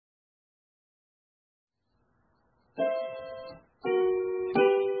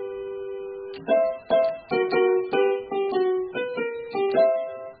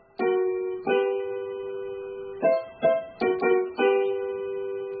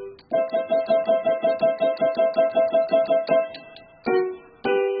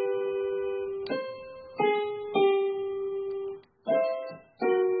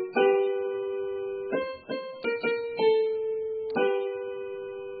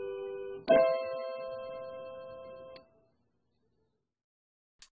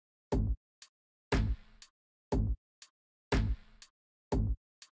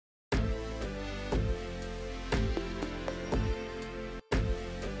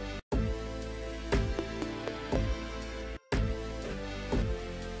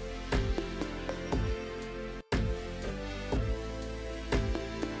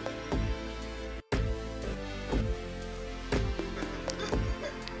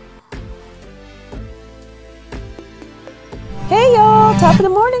Hey y'all, top of the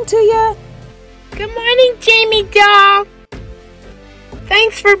morning to ya. Good morning, Jamie doll.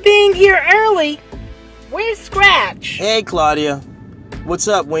 Thanks for being here early. Where's Scratch? Hey, Claudia. What's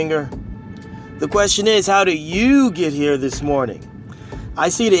up, Winger? The question is, how do you get here this morning? I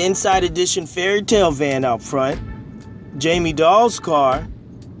see the Inside Edition Fairytale van out front, Jamie Doll's car,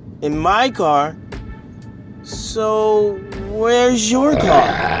 and my car. So, where's your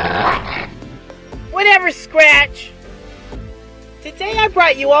car? Whatever, Scratch. Today I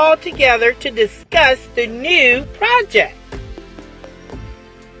brought you all together to discuss the new project.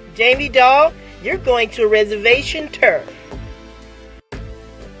 Jamie Doll, you're going to Reservation Turf.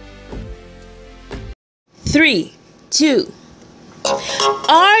 3, 2.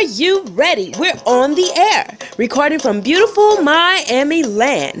 Are you ready? We're on the air, recording from beautiful Miami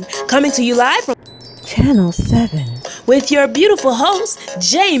Land, coming to you live from Channel 7 with your beautiful host,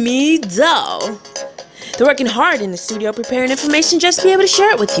 Jamie Doll. They're working hard in the studio preparing information just to be able to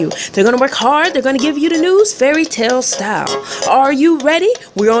share it with you. They're going to work hard. They're going to give you the news fairy tale style. Are you ready?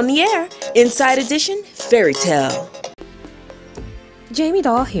 We're on the air. Inside Edition Fairytale. Jamie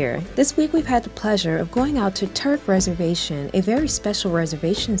Doll here. This week we've had the pleasure of going out to Turf Reservation, a very special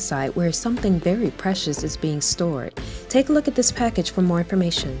reservation site where something very precious is being stored. Take a look at this package for more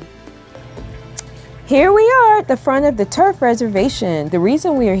information. Here we are at the front of the Turf Reservation. The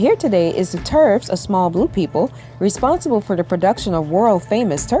reason we are here today is the Turfs, a small blue people, responsible for the production of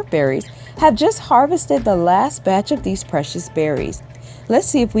world-famous turf berries, have just harvested the last batch of these precious berries. Let's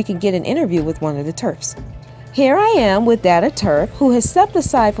see if we can get an interview with one of the Turfs. Here I am with Dada Turf, who has stepped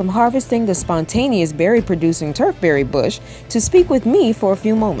aside from harvesting the spontaneous berry-producing turfberry bush to speak with me for a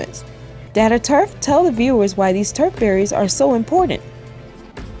few moments. Dada Turf, tell the viewers why these turf berries are so important.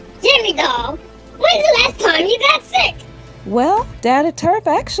 Jamie Doll, when's the last time you got sick? Well, Dada Turf,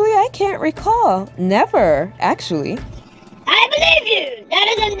 actually, I can't recall. Never, actually. I believe you. That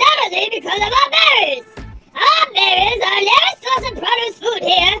is undoubtedly because of our berries. Our berries are the only source of produce food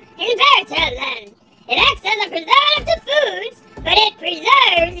here in Fairytale Land. It acts as a preservative to foods, but it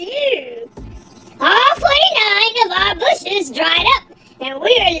preserves you. All 49 of our bushes dried up, and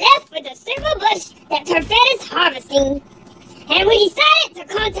we are left with a single bush that Turfette is harvesting. And we decided to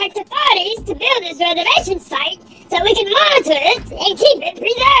contact authorities to build this reservation site so we can monitor it and keep it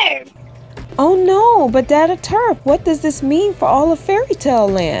preserved. Oh no, but Dada Turf, what does this mean for all of Fairytale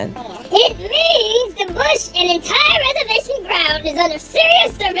Land? It means the bush and entire reservation ground is under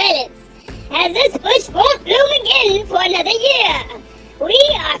serious surveillance, as this bush won't bloom again for another year. We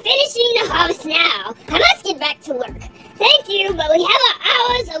are finishing the harvest now. I must get back to work. Thank you, but we have our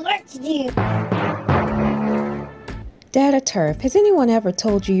hours of work to do. Dada Turf, has anyone ever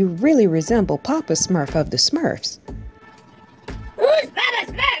told you you really resemble Papa Smurf of the Smurfs? Who's Papa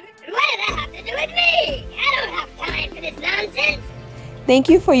Smurf? And what does that have to do with me? I don't have time for this nonsense. Thank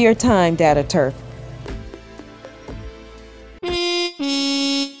you for your time, Dada Turf.